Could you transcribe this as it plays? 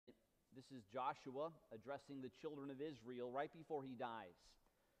This is Joshua addressing the children of Israel right before he dies.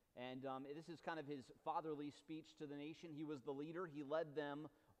 And this is kind of his fatherly speech to the nation. He was the leader. He led them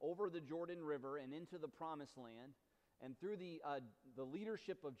over the Jordan River and into the Promised Land. And through the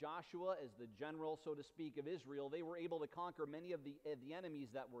leadership of Joshua as the general, so to speak, of Israel, they were able to conquer many of the enemies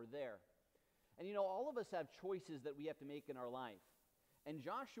that were there. And you know, all of us have choices that we have to make in our life. And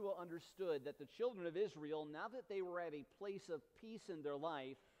Joshua understood that the children of Israel, now that they were at a place of peace in their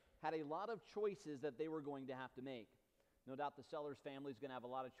life, had a lot of choices that they were going to have to make. No doubt the Sellers family is going to have a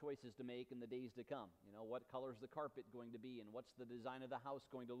lot of choices to make in the days to come. You know, what color is the carpet going to be, and what's the design of the house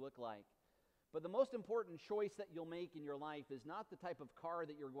going to look like? But the most important choice that you'll make in your life is not the type of car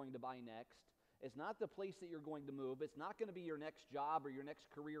that you're going to buy next. It's not the place that you're going to move. It's not going to be your next job or your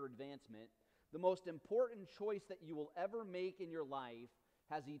next career advancement. The most important choice that you will ever make in your life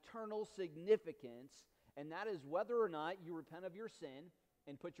has eternal significance, and that is whether or not you repent of your sin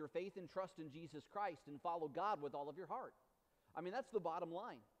and put your faith and trust in Jesus Christ and follow God with all of your heart. I mean, that's the bottom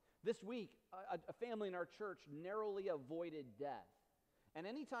line. This week, a family in our church narrowly avoided death. And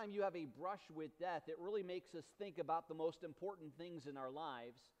anytime you have a brush with death, it really makes us think about the most important things in our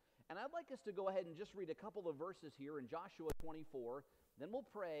lives. And I'd like us to go ahead and just read a couple of verses here in Joshua 24. Then we'll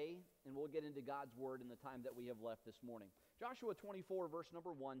pray, and we'll get into God's Word in the time that we have left this morning. Joshua 24, verse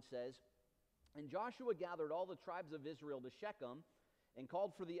number 1 says, "And Joshua gathered all the tribes of Israel to Shechem, and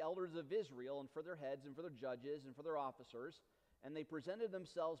called for the elders of Israel, and for their heads, and for their judges, and for their officers, and they presented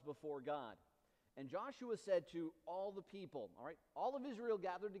themselves before God. And Joshua said to all the people," all right, all of Israel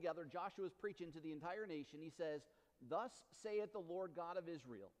gathered together, Joshua's preaching to the entire nation, he says, "Thus saith the Lord God of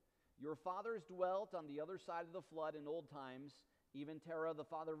Israel, your fathers dwelt on the other side of the flood in old times, even Terah, the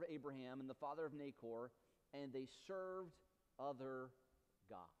father of Abraham, and the father of Nachor, and they served other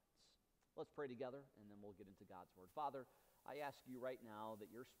gods." Let's pray together, and then we'll get into God's Word. Father, I ask you right now that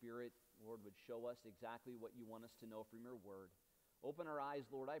your Spirit, Lord, would show us exactly what you want us to know from your Word. Open our eyes,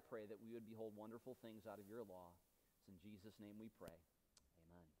 Lord, I pray, that we would behold wonderful things out of your law. It's in Jesus' name we pray.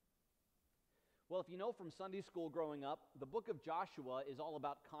 Amen. Well, if you know from Sunday school growing up, the book of Joshua is all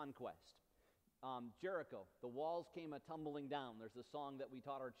about conquest. Jericho, the walls came a-tumbling down. There's a song that we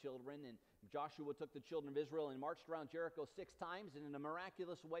taught our children, and Joshua took the children of Israel and marched around Jericho 6 times, and in a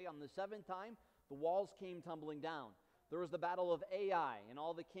miraculous way, on the 7th time, the walls came tumbling down. There was the battle of Ai, and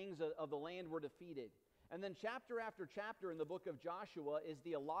all the kings of the land were defeated. And then chapter after chapter in the book of Joshua is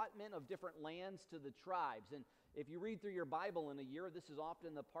the allotment of different lands to the tribes. And if you read through your Bible in a year, this is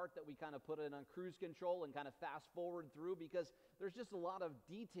often the part that we kind of put it on cruise control and kind of fast forward through, because there's just a lot of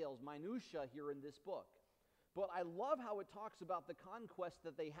details, minutia here in this book. But I love how it talks about the conquest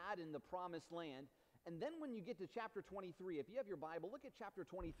that they had in the Promised Land. And then when you get to chapter 23, if you have your Bible, look at chapter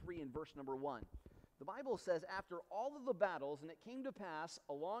 23 and verse number 1. The Bible says, "After all of the battles, and it came to pass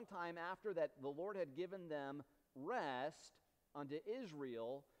a long time after that the Lord had given them rest unto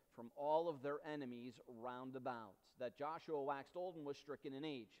Israel from all of their enemies round about, that Joshua waxed old and was stricken in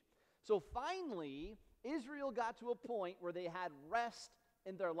age." So finally, Israel got to a point where they had rest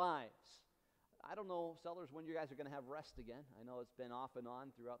in their lives. I don't know, Sellers, when you guys are going to have rest again. I know it's been off and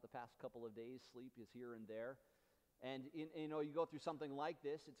on throughout the past couple of days. Sleep is here and there. And you know, you go through something like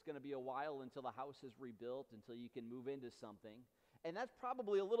this, it's going to be a while until the house is rebuilt, until you can move into something. And that's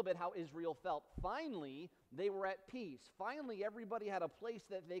probably a little bit how Israel felt. Finally, they were at peace. Finally, everybody had a place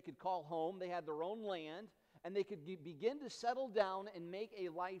that they could call home. They had their own land, and they could begin to settle down and make a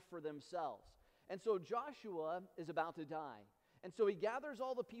life for themselves. And so Joshua is about to die. And so he gathers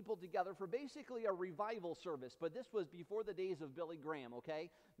all the people together for basically a revival service. But this was before the days of Billy Graham,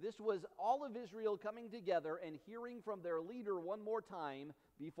 okay? This was all of Israel coming together and hearing from their leader one more time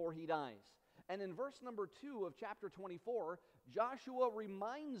before he dies. And in verse number 2 of chapter 24, Joshua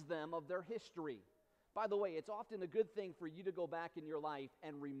reminds them of their history. By the way, it's often a good thing for you to go back in your life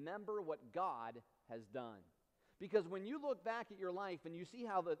and remember what God has done. Because when you look back at your life and you see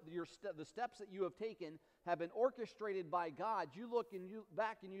how the steps that you have taken have been orchestrated by God, you look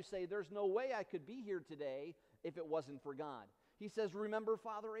back and you say, there's no way I could be here today if it wasn't for God. He says, remember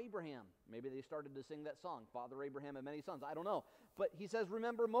Father Abraham. Maybe they started to sing that song, Father Abraham had many sons. I don't know. But he says,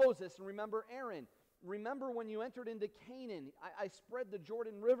 remember Moses and remember Aaron. Remember when you entered into Canaan, I spread the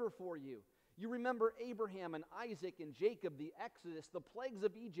Jordan River for you. You remember Abraham and Isaac and Jacob, the Exodus, the plagues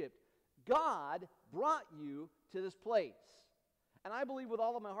of Egypt. God brought you to this place. And I believe with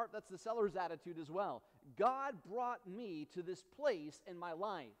all of my heart that's the Sellers' attitude as well. God brought me to this place in my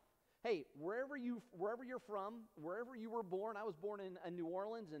life. Hey, wherever you're from, wherever you were born, I was born in New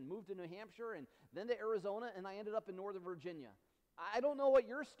Orleans and moved to New Hampshire and then to Arizona, and I ended up in Northern Virginia. I don't know what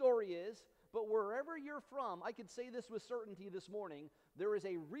your story is, but wherever you're from, I could say this with certainty this morning, There is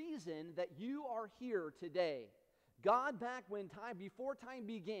a reason that you are here today. God, back before time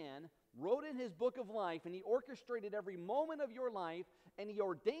began, wrote in his book of life, and he orchestrated every moment of your life, and he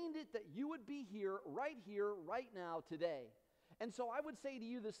ordained it that you would be here, right now, today. And so I would say to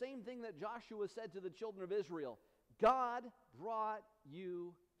you the same thing that Joshua said to the children of Israel. God brought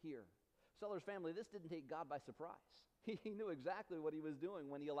you here. Sellers family, this didn't take God by surprise. He knew exactly what he was doing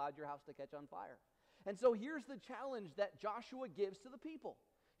when he allowed your house to catch on fire. And so here's the challenge that Joshua gives to the people.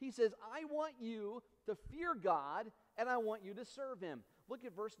 He says, I want you to fear God, and I want you to serve him. Look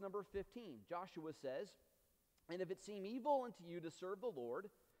at verse number 15. Joshua says, and if it seem evil unto you to serve the Lord,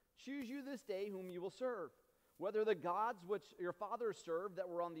 choose you this day whom you will serve, whether the gods which your fathers served that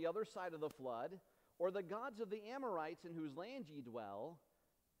were on the other side of the flood, or the gods of the Amorites in whose land ye dwell.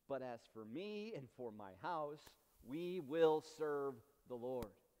 But as for me and for my house, we will serve the Lord.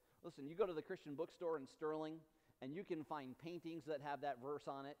 Listen, you go to the Christian bookstore in Sterling, and you can find paintings that have that verse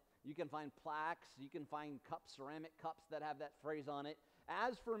on it. You can find plaques. You can find cups, ceramic cups that have that phrase on it.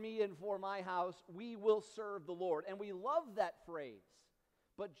 As for me and for my house, we will serve the Lord. And we love that phrase.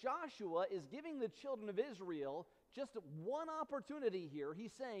 But Joshua is giving the children of Israel just one opportunity here.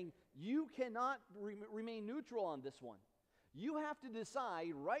 He's saying, you cannot remain neutral on this one. You have to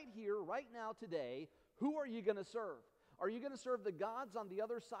decide right here, right now, today, who are you going to serve? Are you going to serve the gods on the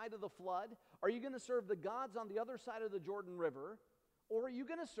other side of the flood? Are you going to serve the gods on the other side of the Jordan River? Or are you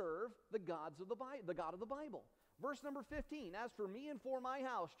going to serve the God of the Bible? Verse number 15, as for me and for my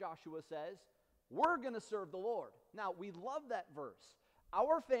house, Joshua says, we're going to serve the Lord. Now, we love that verse.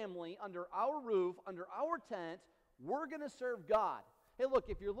 Our family, under our roof, under our tent, we're going to serve God. Hey, look,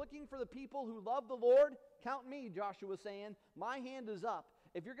 if you're looking for the people who love the Lord, count me, Joshua's saying. My hand is up.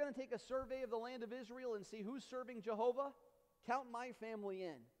 If you're going to take a survey of the land of Israel and see who's serving Jehovah, count my family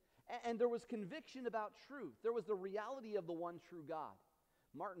in. And there was conviction about truth. There was the reality of the one true God.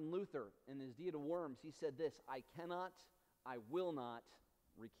 Martin Luther, in his Deed of Worms, he said this, I cannot, I will not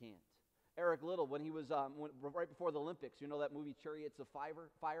recant. Eric Liddell, when he was right before the Olympics, you know that movie Chariots of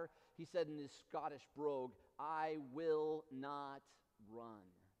Fire? He said in his Scottish brogue, I will not run.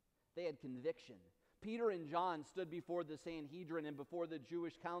 They had conviction. Peter and John stood before the Sanhedrin and before the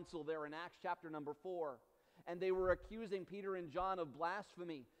Jewish council there in Acts chapter number 4. And they were accusing Peter and John of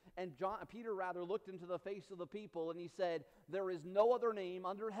blasphemy. And Peter looked into the face of the people and he said, there is no other name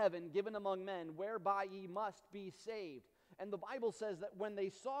under heaven given among men whereby ye must be saved. And the Bible says that when they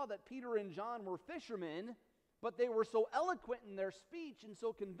saw that Peter and John were fishermen, but they were so eloquent in their speech and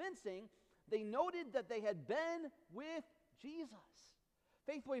so convincing, they noted that they had been with Jesus.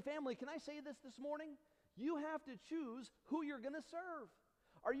 Faithway family, can I say this morning? You have to choose who you're going to serve.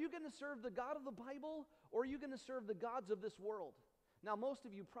 Are you going to serve the God of the Bible, or are you going to serve the gods of this world? Now, most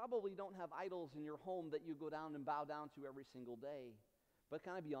of you probably don't have idols in your home that you go down and bow down to every single day. But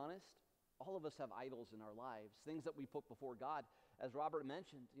can I be honest? All of us have idols in our lives, things that we put before God. As Robert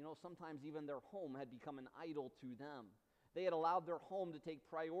mentioned, sometimes even their home had become an idol to them. They had allowed their home to take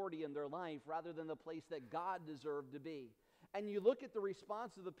priority in their life rather than the place that God deserved to be. And you look at the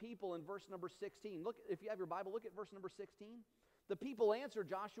response of the people in verse number 16. Look, if you have your Bible, look at verse number 16. The people answered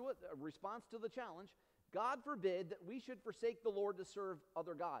Joshua, a response to the challenge, God forbid that we should forsake the Lord to serve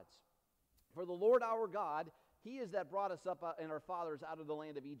other gods. For the Lord our God, he is that brought us up and our fathers out of the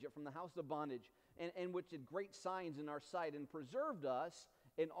land of Egypt from the house of bondage, and which did great signs in our sight, and preserved us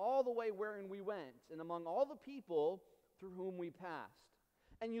in all the way wherein we went, and among all the people through whom we passed.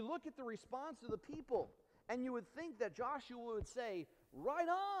 And you look at the response of the people, and you would think that Joshua would say, right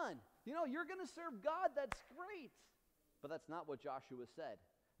on, you're going to serve God, that's great. But that's not what Joshua said.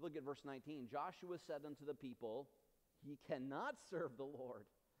 Look at verse 19. Joshua said unto the people, ye cannot serve the Lord,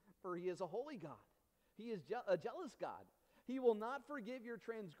 for he is a holy God. He is a jealous God. He will not forgive your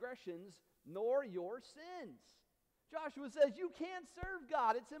transgressions nor your sins. Joshua says, you can't serve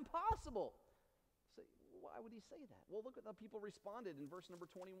God. It's impossible. So why would he say that? Well, look at how people responded in verse number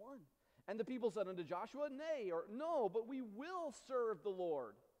 21. And the people said unto Joshua, nay, or no, but we will serve the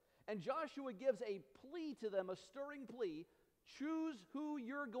Lord. And Joshua gives a plea to them, a stirring plea. Choose who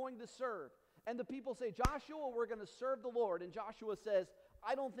you're going to serve. And the people say, Joshua, we're going to serve the Lord. And Joshua says,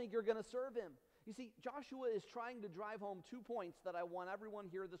 I don't think you're going to serve him. You see, Joshua is trying to drive home 2 points that I want everyone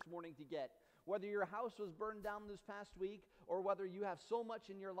here this morning to get. Whether your house was burned down this past week, or whether you have so much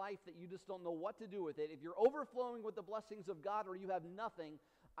in your life that you just don't know what to do with it, if you're overflowing with the blessings of God or you have nothing,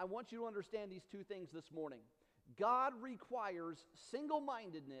 I want you to understand these 2 things this morning. God requires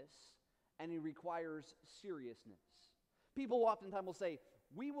single-mindedness, and he requires seriousness. People oftentimes will say,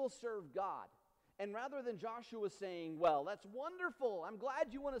 we will serve God. And rather than Joshua saying, well, that's wonderful, I'm glad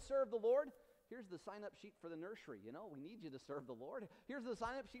you want to serve the Lord, here's the sign-up sheet for the nursery. We need you to serve the Lord. Here's the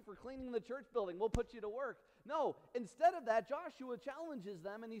sign-up sheet for cleaning the church building. We'll put you to work. No, instead of that, Joshua challenges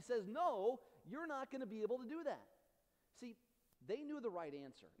them, and he says, no, you're not going to be able to do that. See, they knew the right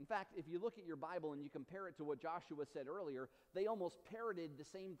answer. In fact, if you look at your Bible and you compare it to what Joshua said earlier, they almost parroted the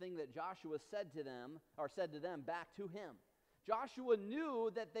same thing that Joshua said to them back to him. Joshua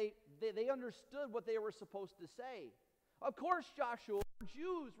knew that they understood what they were supposed to say. Of course, Joshua, we're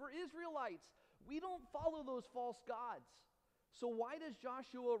Jews, we're Israelites. We don't follow those false gods. So why does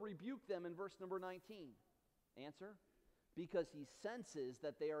Joshua rebuke them in verse number 19? Answer, because he senses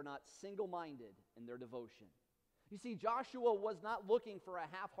that they are not single-minded in their devotion. You see, Joshua was not looking for a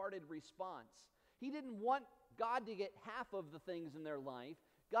half-hearted response. He didn't want God to get half of the things in their life.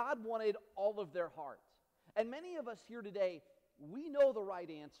 God wanted all of their heart. And many of us here today, we know the right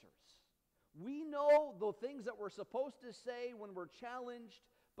answers. We know the things that we're supposed to say when we're challenged,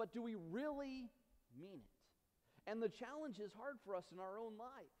 but do we really mean it? And the challenge is hard for us in our own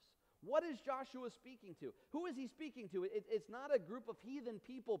lives. What is Joshua speaking to? Who is he speaking to? It's not a group of heathen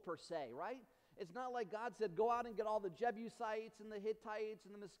people per se, right? It's not like God said, go out and get all the Jebusites and the Hittites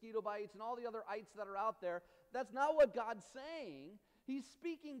and the mosquito bites and all the other ites that are out there. That's not what God's saying. He's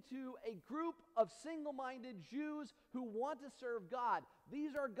speaking to a group of single-minded Jews who want to serve God.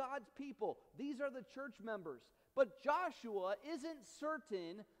 These are God's people. These are the church members. But Joshua isn't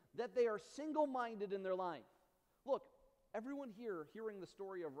certain that they are single-minded in their life. Look, everyone here hearing the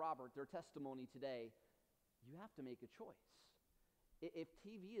story of Robert, their testimony today, you have to make a choice. If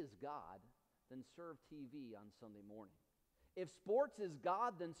TV is God, then serve TV on Sunday morning. If sports is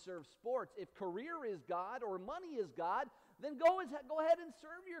God, then serve sports. If career is God or money is God, then go ahead and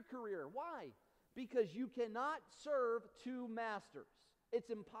serve your career. Why? Because you cannot serve two masters. It's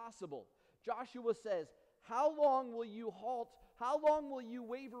impossible. Joshua says, how long will you halt? How long will you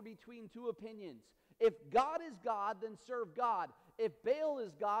waver between two opinions? If God is God, then serve God. If Baal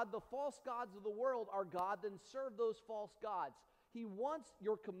is God, the false gods of the world are God, then serve those false gods. He wants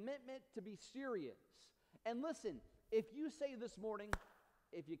your commitment to be serious. And listen, if you say this morning,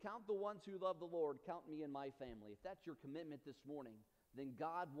 if you count the ones who love the Lord, count me and my family. If that's your commitment this morning, then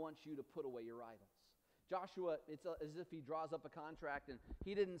God wants you to put away your idols. Joshua, it's as if he draws up a contract, and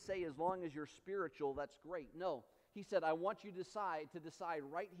he didn't say, as long as you're spiritual, that's great. No, he said, I want you to decide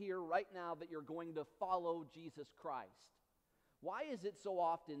right here, right now, that you're going to follow Jesus Christ. Why is it so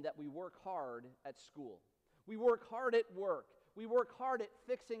often that we work hard at school? We work hard at work. We work hard at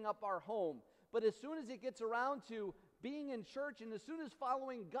fixing up our home. But as soon as it gets around to being in church, and as soon as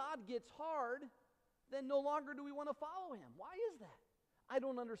following God gets hard, then no longer do we want to follow him. Why is that? I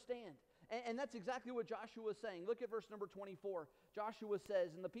don't understand. And that's exactly what Joshua is saying. Look at verse number 24. Joshua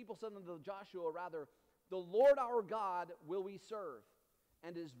says, and the people said unto Joshua, rather, the Lord our God will we serve,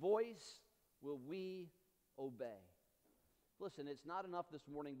 and his voice will we obey. Listen, it's not enough this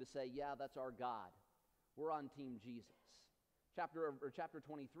morning to say, yeah, that's our God. We're on Team Jesus. Chapter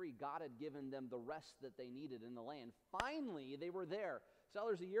 23, God had given them the rest that they needed in the land. Finally, they were there.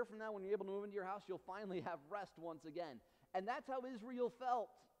 Sellers, a year from now, when you're able to move into your house, you'll finally have rest once again. And that's how Israel felt.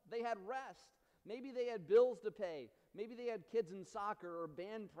 They had rest. Maybe they had bills to pay. Maybe they had kids in soccer or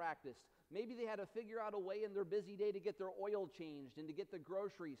band practice. Maybe they had to figure out a way in their busy day to get their oil changed and to get the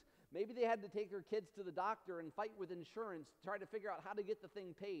groceries. Maybe they had to take their kids to the doctor and fight with insurance to try to figure out how to get the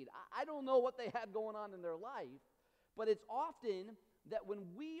thing paid. I don't know what they had going on in their life, but it's often that when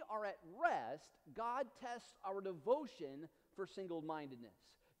we are at rest, God tests our devotion for single-mindedness.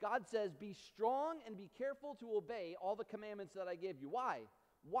 God says, be strong and be careful to obey all the commandments that I give you. Why?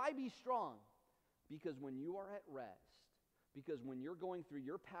 Why be strong? Because when you are at rest, because when you're going through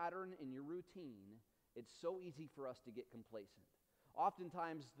your pattern and your routine, it's so easy for us to get complacent.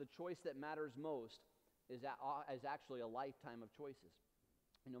 Oftentimes, the choice that matters most is actually a lifetime of choices.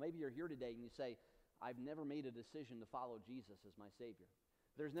 You know, maybe you're here today and you say, I've never made a decision to follow Jesus as my Savior.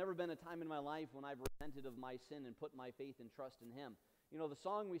 There's never been a time in my life when I've repented of my sin and put my faith and trust in him. You know, the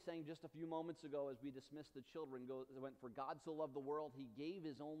song we sang just a few moments ago as we dismissed the children went, for God so loved the world, he gave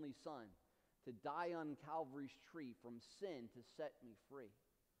his only son to die on Calvary's tree from sin to set me free.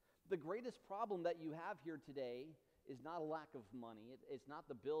 The greatest problem that you have here today is not a lack of money. It's not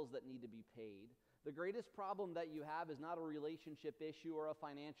the bills that need to be paid. The greatest problem that you have is not a relationship issue or a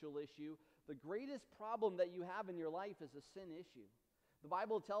financial issue. The greatest problem that you have in your life is a sin issue. The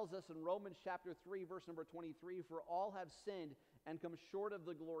Bible tells us in Romans chapter 3, verse number 23, for all have sinned and come short of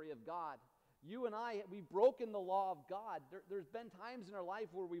the glory of God. You and I, we've broken the law of God. There's been times in our life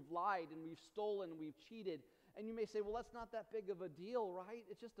where we've lied and we've stolen, we've cheated. And you may say, well, that's not that big of a deal, right?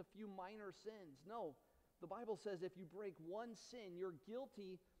 It's just a few minor sins. No, the Bible says if you break one sin, you're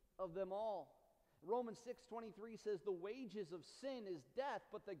guilty of them all. Romans 6:23 says, the wages of sin is death,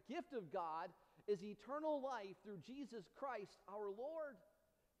 but the gift of God is eternal life through Jesus Christ our Lord.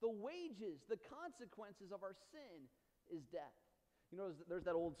 The wages, the consequences of our sin is death. You know, there's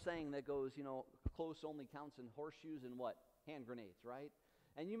that old saying that goes, close only counts in horseshoes and what? Hand grenades, right?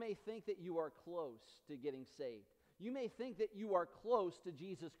 And you may think that you are close to getting saved. You may think that you are close to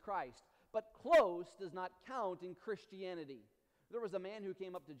Jesus Christ, but close does not count in Christianity. There was a man who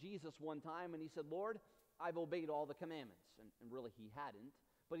came up to Jesus one time and he said, Lord, I've obeyed all the commandments. And really he hadn't,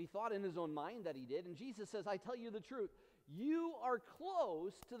 but he thought in his own mind that he did. And Jesus says, I tell you the truth, you are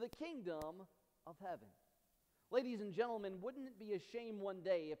close to the kingdom of heaven. Ladies and gentlemen, wouldn't it be a shame one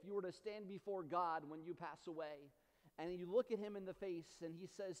day if you were to stand before God when you pass away and you look at him in the face and he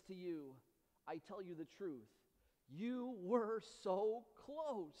says to you, I tell you the truth, you were so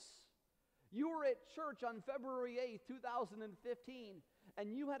close. You were at church on February 8th, 2015,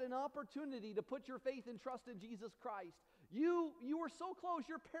 and you had an opportunity to put your faith and trust in Jesus Christ. You were so close.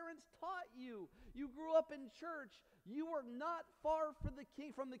 Your parents taught you. You grew up in church. You are not far from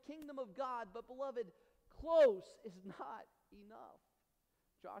the kingdom of God, but beloved, close is not enough.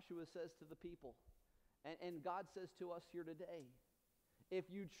 Joshua says to the people, and God says to us here today, if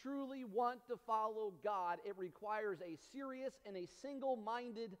you truly want to follow God, it requires a serious and a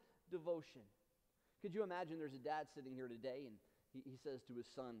single-minded devotion. Could you imagine there's a dad sitting here today and he says to his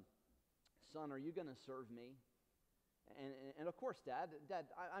son, are you going to serve me? And of course, Dad,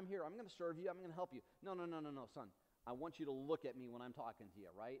 I'm here. I'm going to serve you. I'm going to help you. No, son. I want you to look at me when I'm talking to you,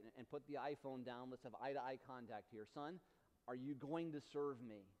 right? And put the iPhone down. Let's have eye-to-eye contact here. Son, are you going to serve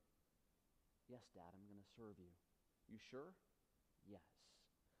me? Yes, Dad, I'm going to serve you. You sure? Yes.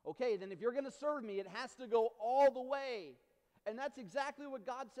 Okay, then if you're going to serve me, it has to go all the way. And that's exactly what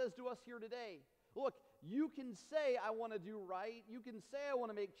God says to us here today. Look, you can say, I want to do right. You can say, I want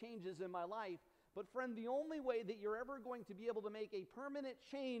to make changes in my life. But friend, the only way that you're ever going to be able to make a permanent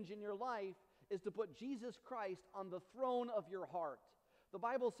change in your life is to put Jesus Christ on the throne of your heart. The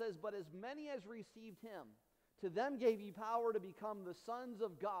Bible says, but as many as received him, to them gave he power to become the sons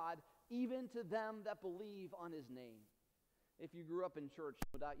of God, even to them that believe on his name. If you grew up in church,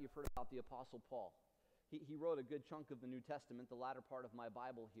 no doubt you've heard about the Apostle Paul. He wrote a good chunk of the New Testament, the latter part of my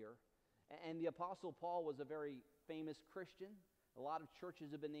Bible here. And the Apostle Paul was a very famous Christian. A lot of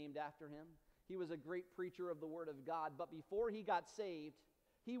churches have been named after him. He was a great preacher of the Word of God. But before he got saved,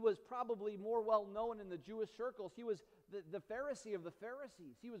 he was probably more well known in the Jewish circles. He was the Pharisee of the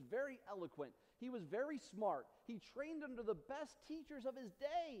Pharisees. He was very eloquent. He was very smart. He trained under the best teachers of his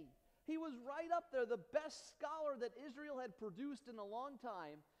day. He was right up there, the best scholar that Israel had produced in a long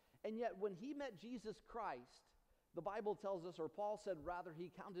time. And yet when he met Jesus Christ, the Bible tells us, or Paul said rather,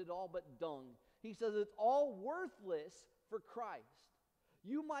 he counted all but dung. He says it's all worthless for Christ.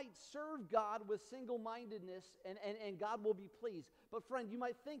 You might serve God with single-mindedness and God will be pleased. But friend, you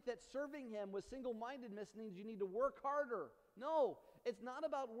might think that serving him with single-mindedness means you need to work harder. No, it's not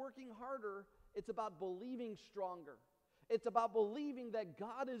about working harder. It's about believing stronger. It's about believing that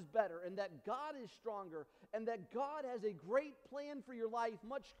God is better and that God is stronger and that God has a great plan for your life,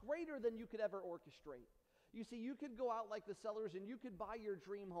 much greater than you could ever orchestrate. You see, you could go out like the sellers and you could buy your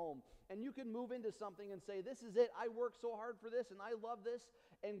dream home and you could move into something and say, this is it, I worked so hard for this and I love this.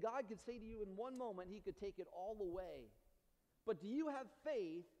 And God could say to you in one moment, he could take it all away. But do you have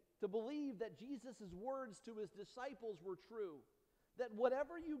faith to believe that Jesus' words to his disciples were true? That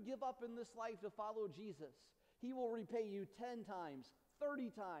whatever you give up in this life to follow Jesus, he will repay you 10 times,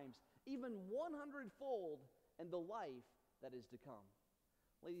 30 times, even 100-fold in the life that is to come.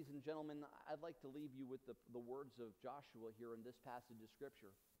 Ladies and gentlemen, I'd like to leave you with the words of Joshua here in this passage of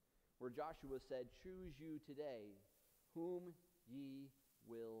Scripture, where Joshua said, choose you today whom ye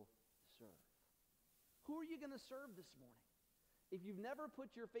will serve. Who are you going to serve this morning? If you've never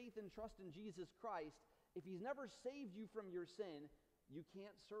put your faith and trust in Jesus Christ, if he's never saved you from your sin, you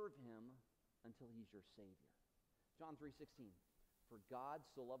can't serve him until he's your Savior. John 3:16, for God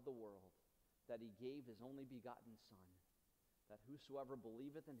so loved the world that he gave his only begotten Son, that whosoever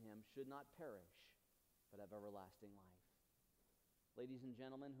believeth in him should not perish, but have everlasting life. Ladies and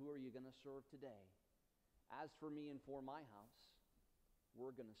gentlemen, who are you going to serve today? As for me and for my house,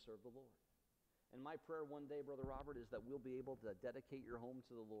 we're going to serve the Lord. And my prayer one day, Brother Robert, is that we'll be able to dedicate your home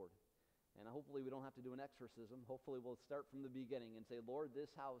to the Lord. And hopefully we don't have to do an exorcism. Hopefully we'll start from the beginning and say, Lord,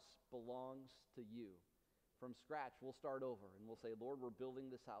 this house belongs to you. From scratch, we'll start over and we'll say, Lord, we're building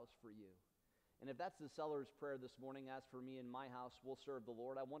this house for you. And if that's the seller's prayer this morning, as for me and my house, we'll serve the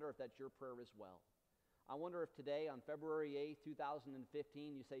Lord, I wonder if that's your prayer as well. I wonder if today, on February 8th,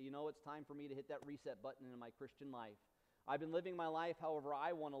 2015, you say, you know, it's time for me to hit that reset button in my Christian life. I've been living my life however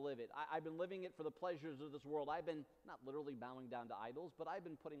I want to live it. I've been living it for the pleasures of this world. I've been not literally bowing down to idols, but I've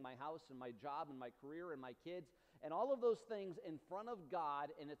been putting my house and my job and my career and my kids and all of those things in front of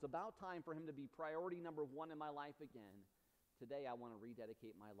God, and it's about time for him to be priority number one in my life again. Today I want to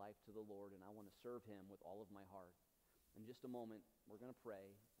rededicate my life to the Lord, and I want to serve him with all of my heart. In just a moment, we're going to pray,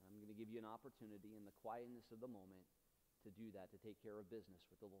 and I'm going to give you an opportunity in the quietness of the moment to do that, to take care of business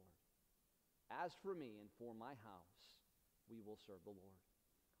with the Lord. As for me and for my house, we will serve the Lord.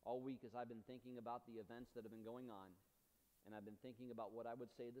 All week as I've been thinking about the events that have been going on, and I've been thinking about what I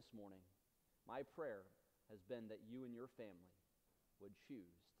would say this morning, my prayer has been that you and your family would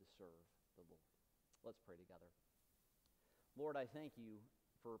choose to serve the Lord. Let's pray together. Lord, I thank you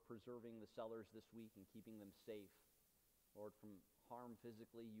for preserving the Sellers this week and keeping them safe. Lord, from harm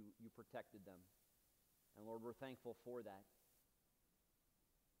physically, you protected them. And Lord, we're thankful for that.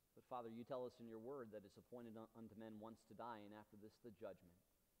 But Father, you tell us in your word that it's appointed unto men once to die, and after this the judgment.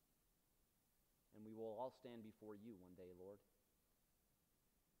 And we will all stand before you one day, Lord.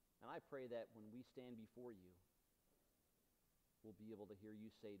 And I pray that when we stand before you, we'll be able to hear you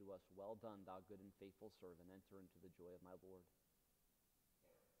say to us, "Well done, thou good and faithful servant, enter into the joy of my Lord."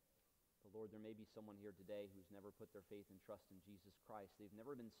 But Lord, there may be someone here today who's never put their faith and trust in Jesus Christ. They've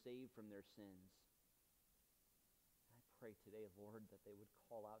never been saved from their sins. Pray today, Lord, that they would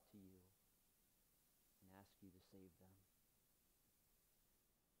call out to you and ask you to save them.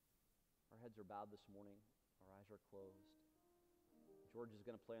 Our heads are bowed this morning. Our eyes are closed. George is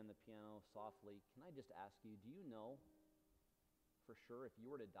going to play on the piano softly. Can I just ask you, do you know for sure if you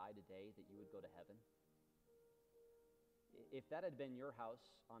were to die today that you would go to heaven? If that had been your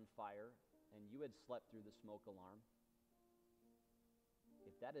house on fire and you had slept through the smoke alarm,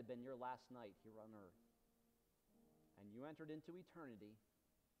 if that had been your last night here on earth, and you entered into eternity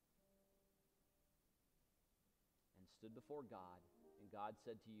and stood before God, and God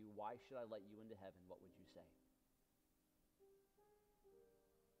said to you, "Why should I let you into heaven?" What would you say?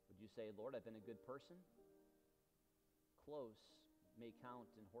 Would you say, "Lord, I've been a good person"? Close may count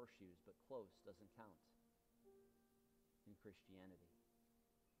in horseshoes, but close doesn't count in Christianity.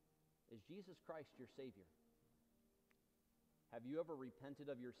 Is Jesus Christ your Savior? Have you ever repented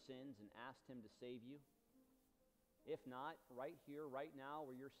of your sins and asked him to save you? If not, right here, right now,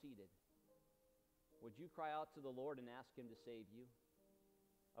 where you're seated, would you cry out to the Lord and ask him to save you?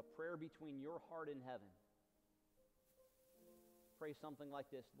 A prayer between your heart and heaven. Pray something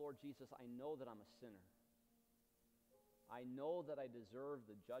like this: "Lord Jesus, I know that I'm a sinner. I know that I deserve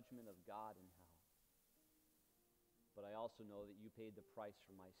the judgment of God in hell. But I also know that you paid the price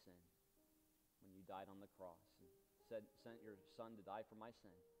for my sin when you died on the cross and sent your Son to die for my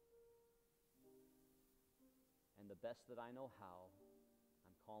sin. And the best that I know how,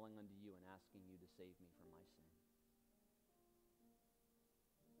 I'm calling unto you and asking you to save me from my sin."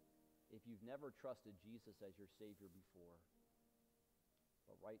 If you've never trusted Jesus as your Savior before,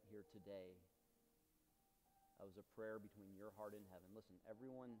 but right here today, that was a prayer between your heart and heaven. Listen,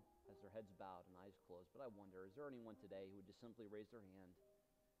 everyone has their heads bowed and eyes closed, but I wonder, is there anyone today who would just simply raise their hand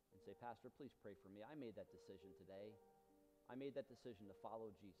and say, "Pastor, please pray for me. I made that decision today. I made that decision to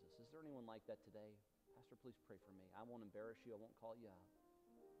follow Jesus." Is there anyone like that today? "Pastor, please pray for me. I won't embarrass you. I won't call you out.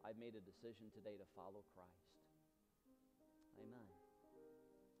 I've made a decision today to follow Christ." Amen.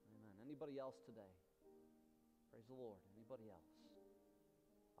 Amen. Anybody else today? Praise the Lord. Anybody else?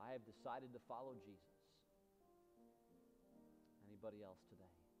 I have decided to follow Jesus. Anybody else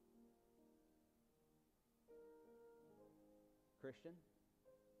today? Christian,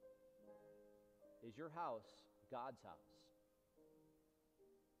 is your house God's house?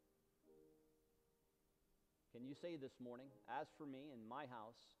 Can you say this morning, "As for me and my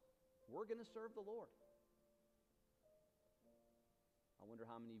house, we're going to serve the Lord"? I wonder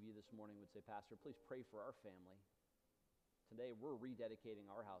how many of you this morning would say, "Pastor, please pray for our family. Today we're rededicating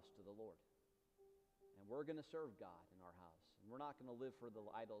our house to the Lord. And we're going to serve God in our house. And we're not going to live for the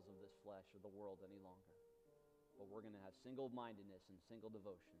idols of this flesh or the world any longer. But we're going to have single-mindedness and single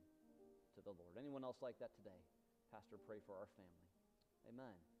devotion to the Lord." Anyone else like that today? "Pastor, pray for our family."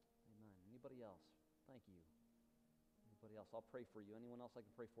 Amen. Amen. Anybody else? Thank you. Anybody else? I'll pray for you. Anyone else I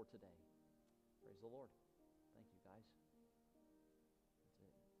can pray for today? Praise the Lord. Thank you, guys.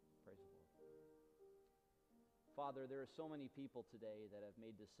 That's it. Praise the Lord. Father, there are so many people today that have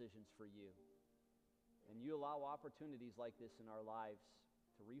made decisions for you. And you allow opportunities like this in our lives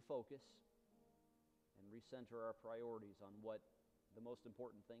to refocus and recenter our priorities on what the most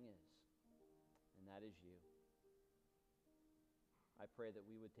important thing is, and that is you. I pray that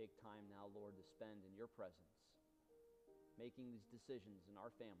we would take time now, Lord, to spend in your presence, making these decisions in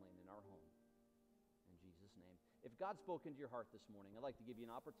our family and in our home. In Jesus' name. If God spoke into your heart this morning, I'd like to give you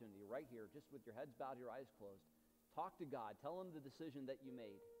an opportunity right here, just with your heads bowed, your eyes closed. Talk to God. Tell him the decision that you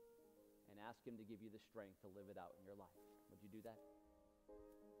made and ask him to give you the strength to live it out in your life. Would you do that?